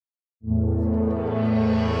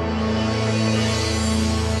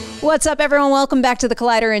What's up, everyone? Welcome back to the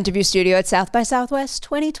Collider Interview Studio at South by Southwest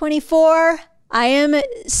 2024. I am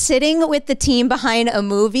sitting with the team behind a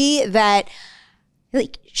movie that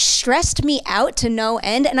stressed me out to no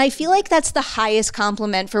end, and I feel like that's the highest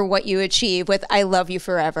compliment for what you achieve with I Love You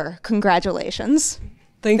Forever. Congratulations.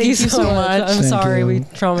 Thank you so much. I'm sorry we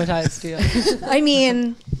traumatized you. I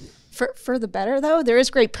mean, for the better, though. There is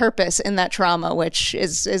great purpose in that trauma, which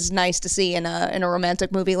is nice to see in a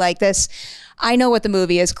romantic movie like this. I know what the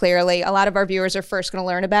movie is, clearly. A lot of our viewers are first going to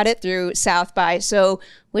learn about it through South by. So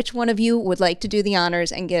which one of you would like to do the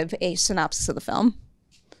honors and give a synopsis of the film?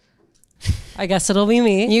 I guess it'll be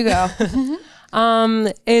me. You go.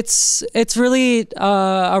 It's really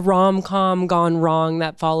a rom-com gone wrong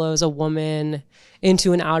that follows a woman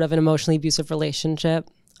into and out of an emotionally abusive relationship.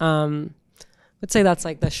 I'd say that's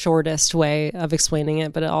like the shortest way of explaining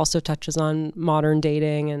it, but it also touches on modern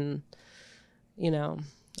dating and, you know,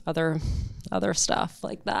 other stuff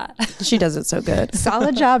like that. She does it so good.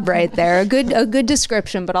 Solid job right there. A good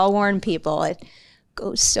description, but I'll warn people, it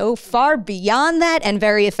goes so far beyond that and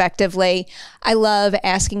very effectively. I love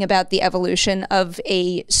asking about the evolution of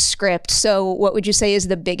a script. So what would you say is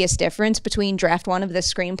the biggest difference between draft one of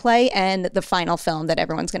this screenplay and the final film that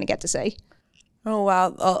everyone's going to get to see? Oh,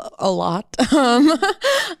 wow. A lot.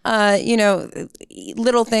 You know,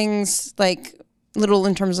 little things, like little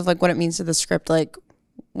in terms of like what it means to the script, like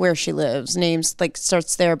where she lives, names, like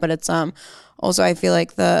starts there. But it's also, I feel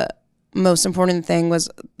like the most important thing was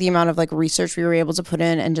the amount of like research we were able to put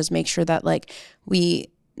in and just make sure that like we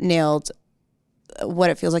nailed what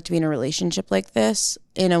it feels like to be in a relationship like this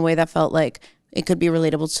in a way that felt like it could be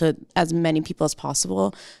relatable to as many people as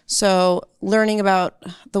possible. So learning about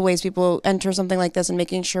the ways people enter something like this and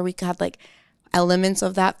making sure we had like elements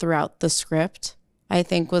of that throughout the script, I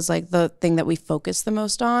think was like the thing that we focused the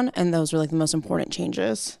most on. And those were like the most important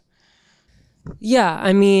changes. Yeah,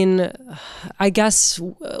 I mean, I guess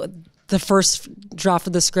the first draft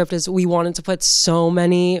of the script is we wanted to put so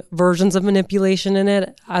many versions of manipulation in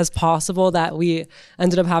it as possible that we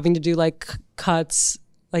ended up having to do like cuts,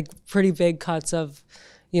 like pretty big cuts of,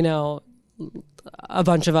 you know, a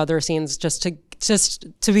bunch of other scenes just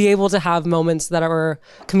to be able to have moments that are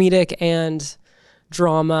comedic and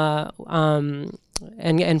drama,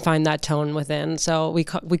 and find that tone within. So we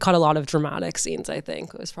cut a lot of dramatic scenes. I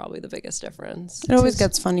think was probably the biggest difference. It always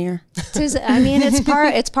gets funnier. I mean,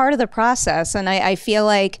 it's part of the process, and I feel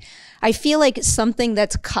like something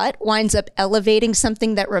that's cut winds up elevating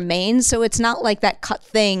something that remains. So it's not like that cut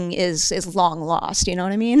thing is long lost. You know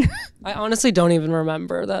what I mean? I honestly don't even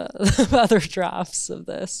remember the other drafts of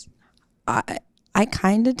this. I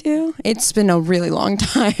kind of do. It's been a really long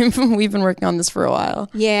time. We've been working on this for a while.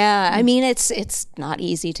 Yeah, I mean, it's not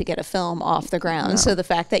easy to get a film off the ground. No. So the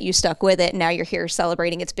fact that you stuck with it and now you're here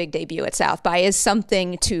celebrating its big debut at South by is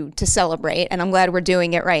something to celebrate. And I'm glad we're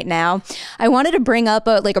doing it right now. I wanted to bring up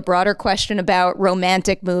a broader question about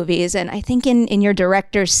romantic movies. And I think in your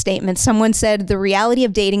director's statement, someone said the reality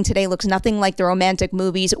of dating today looks nothing like the romantic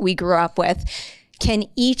movies we grew up with. Can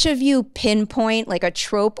each of you pinpoint like a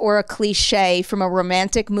trope or a cliche from a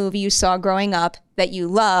romantic movie you saw growing up that you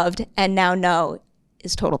loved and now know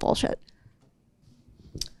is total bullshit?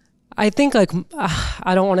 I think like,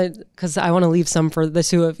 I don't want to, because I want to leave some for the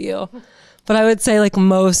two of you, but I would say like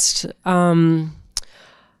most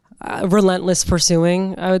relentless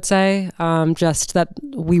pursuing, I would say, just that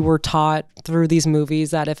we were taught through these movies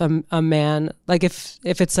that if a man, like if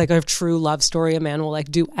it's like a true love story, a man will like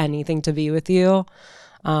do anything to be with you.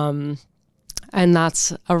 And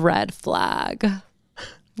that's a red flag.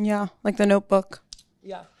 Yeah. Like The Notebook.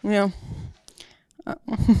 Yeah. Yeah.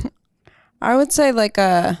 I would say like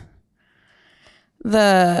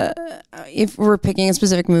if we're picking a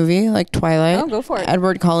specific movie, like Twilight. Oh, go for it.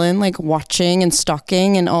 Edward Cullen, like watching and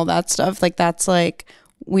stalking and all that stuff. Like that's like,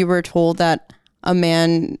 we were told that a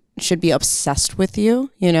man should be obsessed with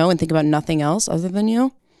you, you know, and think about nothing else other than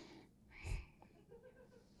you.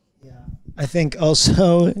 Yeah. I think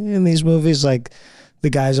also in these movies, like the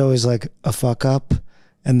guy's always like a fuck up,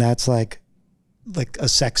 and that's like a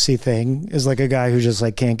sexy thing, is like a guy who just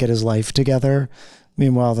like can't get his life together.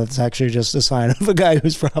 Meanwhile, that's actually just a sign of a guy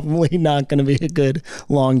who's probably not going to be a good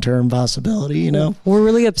long-term possibility, you know? We're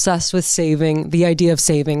really obsessed with the idea of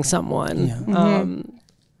saving someone. Yeah.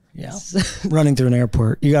 Yeah. Running through an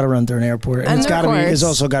airport. You got to run through an airport. And it's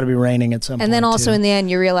also got to be raining at some point. And then also too. In the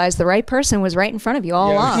end, you realize the right person was right in front of you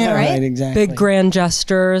all along, yeah, right? Exactly. Big grand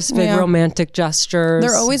gestures, big romantic gestures.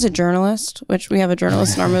 They're always a journalist, which we have a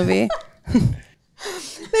journalist in our movie.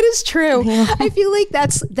 That is true. I feel like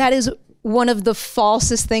that is one of the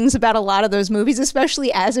falsest things about a lot of those movies,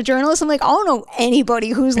 especially as a journalist. I'm like, I don't know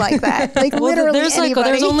anybody who's like that. Like literally anybody.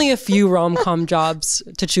 There's only a few rom-com jobs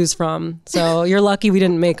to choose from. So you're lucky we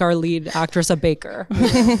didn't make our lead actress a baker.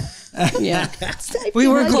 Yeah. We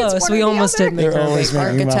were close. We almost did make her a always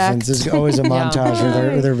baker. making muffins. There's always a montage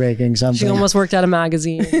where they're baking something. She almost worked at a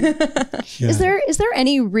magazine. Yeah. Is there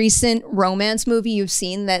any recent romance movie you've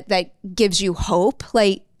seen that gives you hope?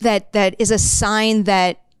 Like that is a sign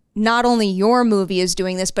that not only your movie is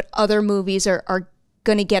doing this, but other movies are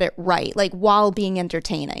going to get it right, like while being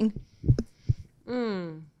entertaining?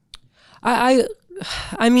 I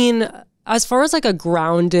mean, as far as like a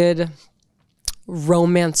grounded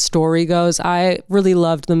romance story goes, I really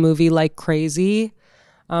loved the movie Like Crazy.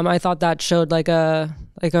 I thought that showed like a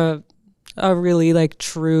really like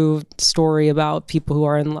true story about people who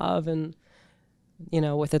are in love and, you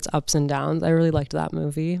know, with its ups and downs. I really liked that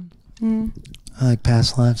movie. I like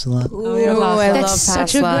Past Lives a lot. Ooh, I love That's Past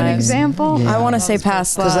such a Lives. good example. Yeah. I want to say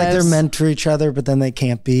Past Lives. Because like they're meant for each other, but then they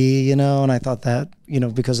can't be, you know. And I thought that, you know,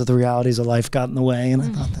 because of the realities of life got in the way, and I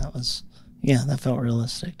thought that was, yeah, that felt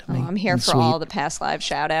realistic to me. I'm here and for sweet. all the Past Lives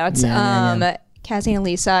shout outs. Yeah. Cazzie and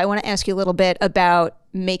Elisa, I want to ask you a little bit about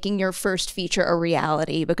making your first feature a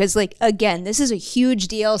reality, because like, again, this is a huge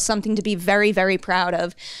deal, something to be very, very proud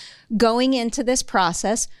of. Going into this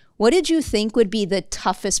process, what did you think would be the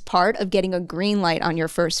toughest part of getting a green light on your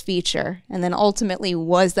first feature? And then ultimately,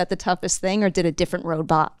 was that the toughest thing, or did a different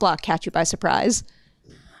roadblock catch you by surprise?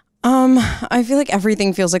 I feel like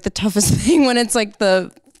everything feels like the toughest thing when it's like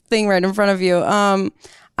the thing right in front of you.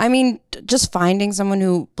 I mean, just finding someone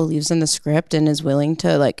who believes in the script and is willing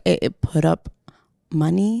to like put up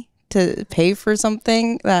money to pay for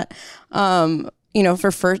something that, you know,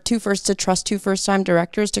 to trust two first-time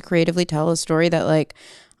directors to creatively tell a story that like,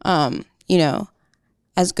 you know,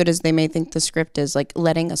 as good as they may think the script is, like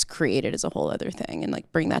letting us create it is a whole other thing and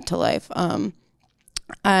like bring that to life.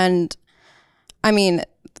 And I mean,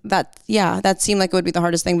 that seemed like it would be the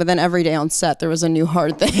hardest thing, but then every day on set there was a new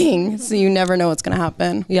hard thing. So you never know what's going to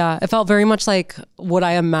happen. Yeah, it felt very much like what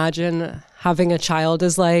I imagine having a child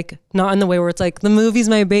is like, not in the way where it's like, the movie's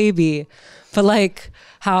my baby, but like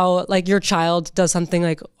how like your child does something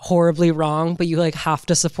like horribly wrong, but you like have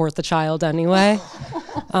to support the child anyway.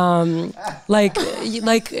 Like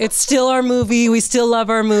it's still our movie. We still love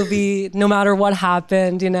our movie no matter what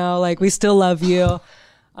happened, you know, like we still love you.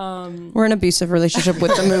 We're in an abusive relationship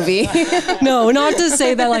with the movie. No, not to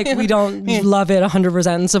say that like we don't love it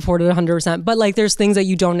 100% and support it 100%, but like there's things that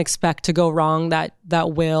you don't expect to go wrong that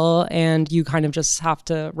will, and you kind of just have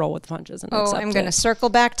to roll with the punches and accept I'm going to it. circle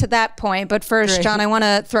back to that point. But first, Great. John, I want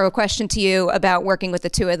to throw a question to you about working with the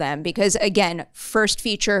two of them, because again, first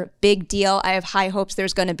feature, big deal. I have high hopes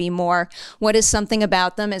there's going to be more. What is something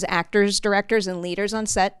about them as actors, directors, and leaders on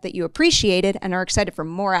set that you appreciated and are excited for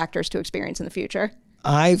more actors to experience in the future?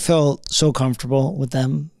 I felt so comfortable with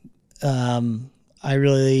them. I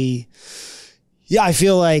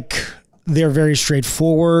feel like they're very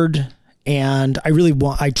straightforward, and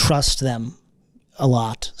I trust them a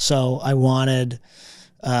lot. So I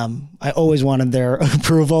always wanted their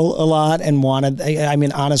approval a lot, and I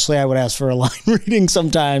mean, honestly, I would ask for a line reading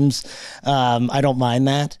sometimes. I don't mind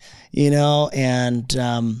that, you know, and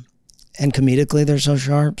comedically they're so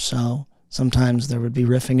sharp. So sometimes there would be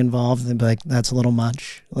riffing involved. They'd be like, that's a little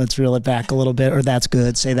much. Let's reel it back a little bit. Or that's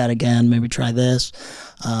good. Say that again. Maybe try this.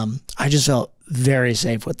 I just felt very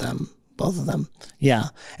safe with them, both of them. Yeah.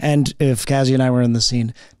 And if Cazzie and I were in the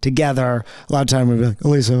scene together, a lot of time we'd be like,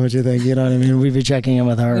 Elisa, what do you think? You know what I mean? We'd be checking in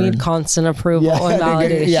with her. We need constant approval and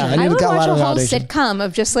validation. Yeah, I would a lot watch a of whole validation. sitcom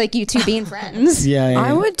of just like you two being friends. Yeah.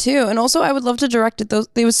 I would too. And also I would love to direct it.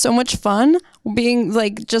 It was so much fun being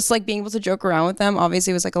like, just like being able to joke around with them.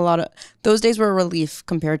 Obviously it was like a lot of, those days were a relief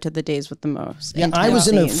compared to the days with the most. Yeah, I was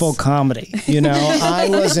in a full comedy, you know. I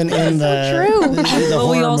wasn't in the true. But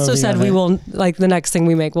we also said we will, like the next thing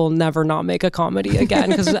we make, we'll never not make a comedy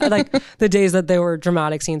again. Because like the days that there were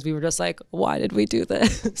dramatic scenes, we were just like, why did we do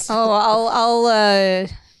this?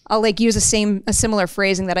 I'll like use a similar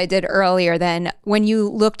phrasing that I did earlier. Then when you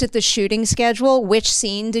looked at the shooting schedule, which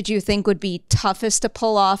scene did you think would be toughest to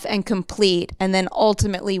pull off and complete? And then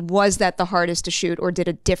ultimately, was that the hardest to shoot, or did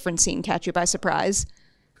a different scene catch you by surprise?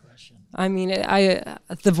 I mean,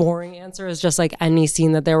 the boring answer is just like any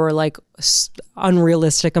scene that there were like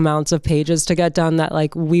unrealistic amounts of pages to get done that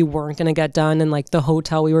like we weren't going to get done. And like the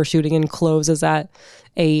hotel we were shooting in closes at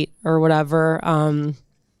 8 or whatever.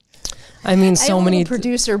 I mean, so many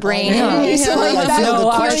producer brain. I feel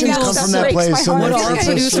the questions come from that place. So what our it's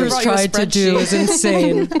producers tried to do is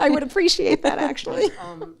insane. I would appreciate that actually.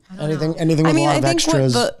 anything with a lot of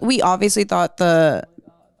extras. We obviously thought the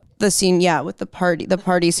the scene, with the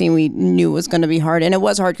party scene, we knew was going to be hard, and it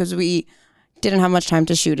was hard because we didn't have much time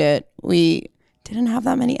to shoot it. We didn't have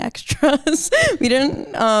that many extras. We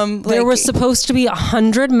didn't. There was supposed to be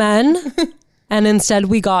 100 men, and instead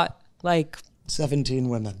we got like 17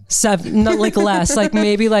 women. Not like less, like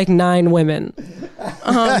maybe like 9 women.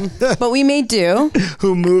 But we made do.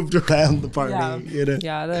 Who moved around the party.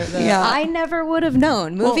 I never would have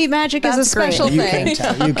known. Movie magic is a special thing.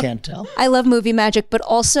 You can't tell. I love movie magic, but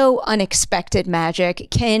also unexpected magic.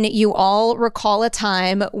 Can you all recall a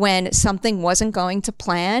time when something wasn't going to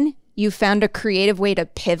plan? You found a creative way to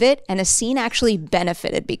pivot and a scene actually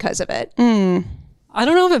benefited because of it. I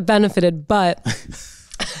don't know if it benefited, but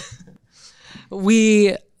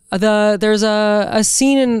there's a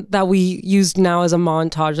scene that we used now as a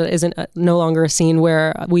montage that isn't no longer a scene,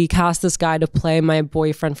 where we cast this guy to play my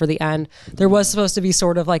boyfriend for the end. There was supposed to be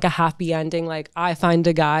sort of like a happy ending, like I find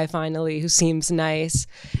a guy finally who seems nice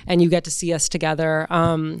and you get to see us together.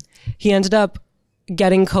 He ended up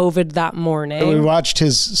getting COVID that morning. We watched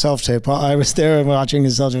his self-tape. I was there and watching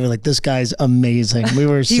his self-tape. We were like, this guy's amazing. We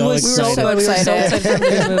were so excited. We were so excited for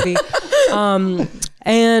the movie.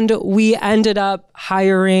 And we ended up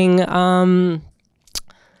hiring the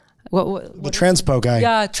transpo guy.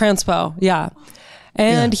 Yeah, transpo. Yeah.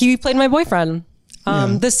 And he played my boyfriend.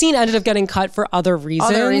 The scene ended up getting cut for other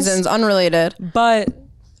reasons. Unrelated. But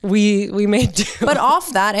we made do. But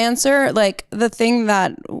off that answer, like the thing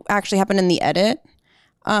that actually happened in the edit,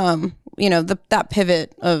 that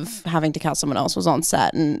pivot of having to cast someone else was on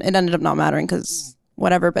set, and it ended up not mattering because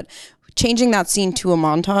whatever. But changing that scene to a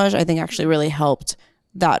montage, I think actually really helped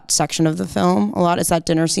that section of the film a lot. It's that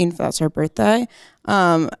dinner scene, that's her birthday.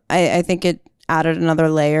 I think it added another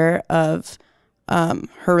layer of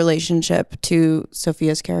her relationship to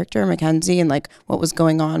Sofia's character, Mackenzie, and like what was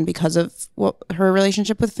going on because of her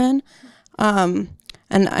relationship with Finn. And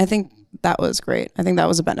I think that was great. I think that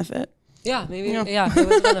was a benefit. Yeah, maybe. Yeah, it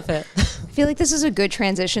was a benefit. I feel like this is a good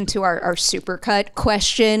transition to our supercut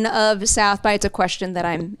question of South by. It's a question that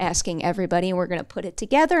I'm asking everybody, and we're going to put it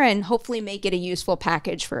together and hopefully make it a useful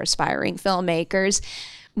package for aspiring filmmakers.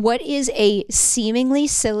 What is a seemingly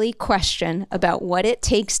silly question about what it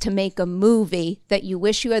takes to make a movie that you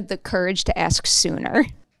wish you had the courage to ask sooner?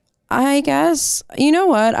 I guess, you know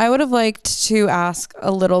what? I would have liked to ask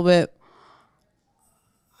a little bit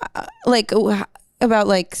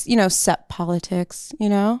about set politics,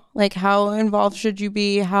 like how involved should you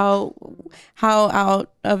be? How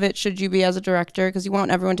out of it should you be as a director? Because you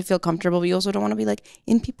want everyone to feel comfortable, but you also don't want to be like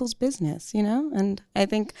in people's business, And I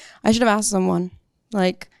think I should have asked someone,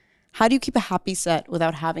 like, how do you keep a happy set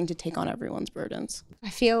without having to take on everyone's burdens? I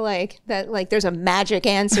feel like that, like, there's a magic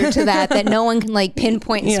answer to that no one can like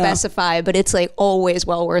pinpoint and specify, but it's like always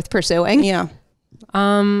well worth pursuing. Yeah.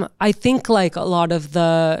 I think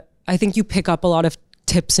I think you pick up a lot of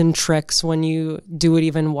tips and tricks when you do it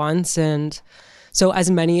even once. And so as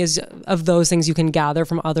many of those things you can gather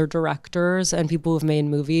from other directors and people who've made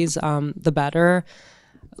movies, the better.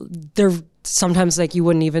 They're sometimes like you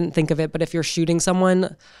wouldn't even think of it, but if you're shooting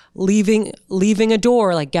someone, leaving a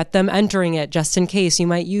door, like get them entering it just in case you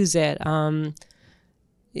might use it.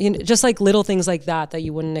 Just like little things like that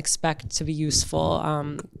you wouldn't expect to be useful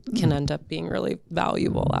can end up being really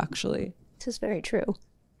valuable, actually. This is very true.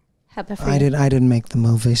 I didn't make the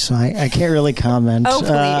movie, so I can't really comment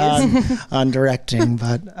on directing,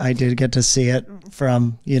 but I did get to see it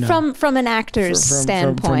from an actor's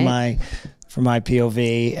standpoint, from my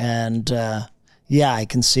POV, and I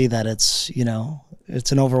can see that it's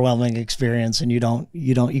an overwhelming experience, and you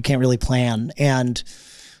can't really plan, and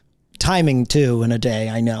timing too in a day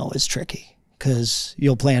I know is tricky because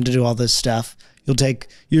you'll plan to do all this stuff. You'll take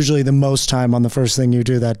usually the most time on the first thing you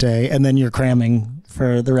do that day, and then you're cramming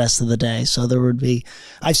for the rest of the day. So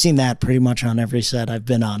I've seen that pretty much on every set I've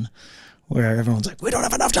been on, where everyone's like, we don't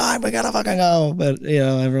have enough time, we gotta fucking go. But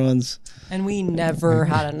everyone's... And we never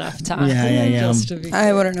had enough time. Yeah.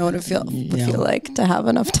 I wouldn't know what it feel like to have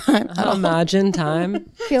enough time. Imagine time.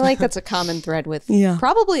 I feel like that's a common thread with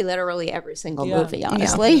probably literally every single movie,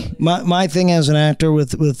 honestly. Yeah. My thing as an actor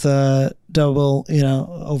with double,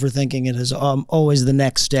 overthinking it is always the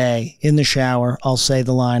next day in the shower, I'll say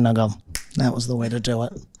the line, I'll go, that was the way to do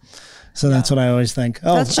it. So that's what I always think.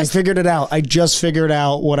 I figured it out. I just figured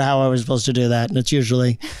out how I was supposed to do that. And it's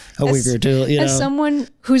usually a week or two. As someone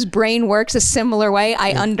whose brain works a similar way,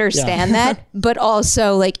 I understand that. But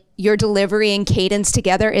also, like, your delivery and cadence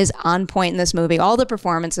together is on point in this movie. All the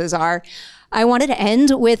performances are. I wanted to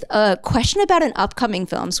end with a question about an upcoming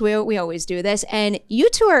film. So we always do this. And you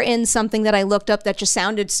two are in something that I looked up that just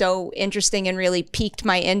sounded so interesting and really piqued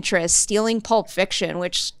my interest, stealing Pulp Fiction,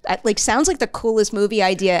 which like sounds like the coolest movie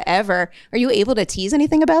idea ever. Are you able to tease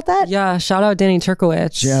anything about that? Yeah, shout out Danny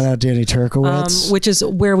Turkowitz. Shout out Danny Turkowitz. Which is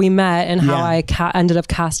where we met and how I ended up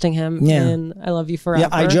casting him in I Love You Forever. Yeah,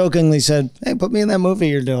 I jokingly said, hey, put me in that movie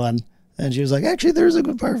you're doing. And she was like, actually, there's a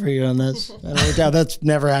good part for you on this. And I worked out. That's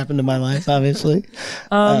never happened in my life, obviously.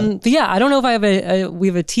 But yeah, I don't know if I have we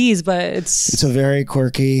have a tease, but it's a very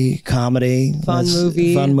quirky comedy. Fun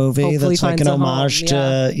movie. Hopefully that's like an homage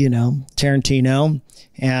to, you know, Tarantino.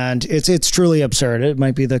 And it's truly absurd. It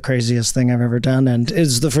might be the craziest thing I've ever done. And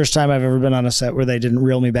it's the first time I've ever been on a set where they didn't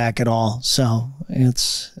reel me back at all. So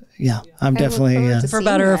it's, yeah, I'm definitely... for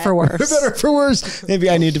better or for worse. For better or for worse. Maybe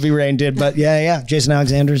I need to be reined in. But yeah. Jason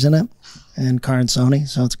Alexander's in it. And Karan Soni,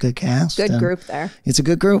 so it's a good cast. Good group there. It's a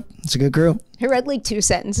good group. I read like 2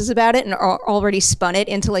 sentences about it and already spun it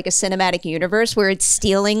into like a cinematic universe where it's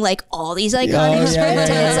stealing like all these iconic scripts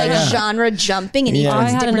and it's like genre jumping and each I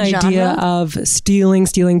one's had an different idea genre. of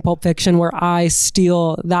stealing Pulp Fiction where I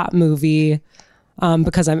steal that movie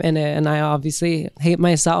because I'm in it and I obviously hate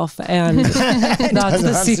myself and that's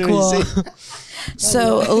the sequel.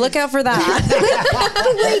 So look out for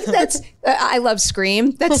that. Like that's I love Scream.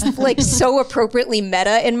 That's like so appropriately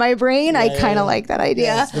meta in my brain. I kind of like that idea.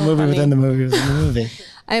 Yeah, it's the movie within the movie within the movie.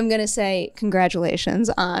 I'm going to say congratulations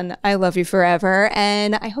on I Love You Forever.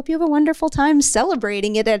 And I hope you have a wonderful time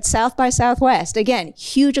celebrating it at South by Southwest. Again,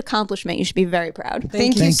 huge accomplishment. You should be very proud.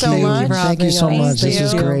 Thank you so much. Thank you so much. This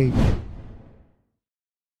was great.